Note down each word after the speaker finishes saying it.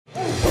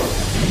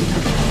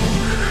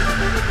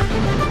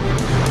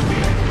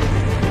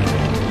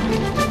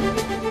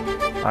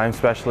I'm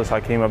Specialist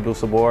Hakeem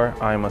Abdul-Saboor.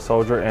 I'm a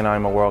soldier and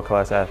I'm a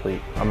world-class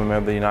athlete. I'm a member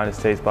of the United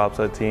States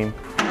bobsled team.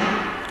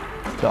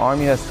 The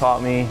Army has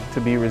taught me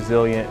to be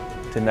resilient,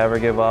 to never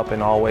give up,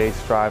 and always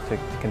strive to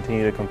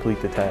continue to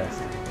complete the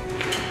task.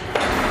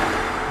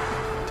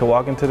 To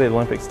walk into the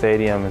Olympic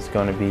Stadium is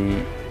going to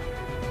be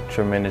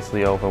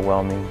tremendously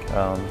overwhelming.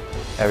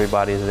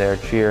 Everybody's there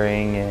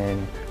cheering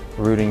and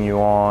rooting you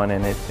on,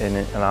 and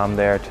I'm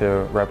there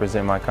to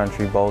represent my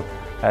country both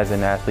as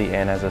an athlete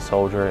and as a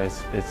soldier.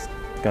 It's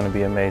going to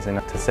be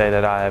amazing. To say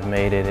that I have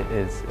made it,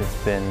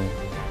 it's been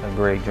a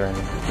great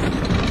journey.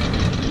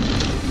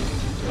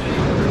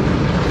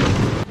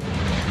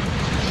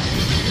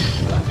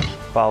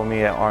 Follow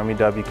me at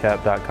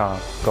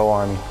armywcap.com. Go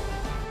Army.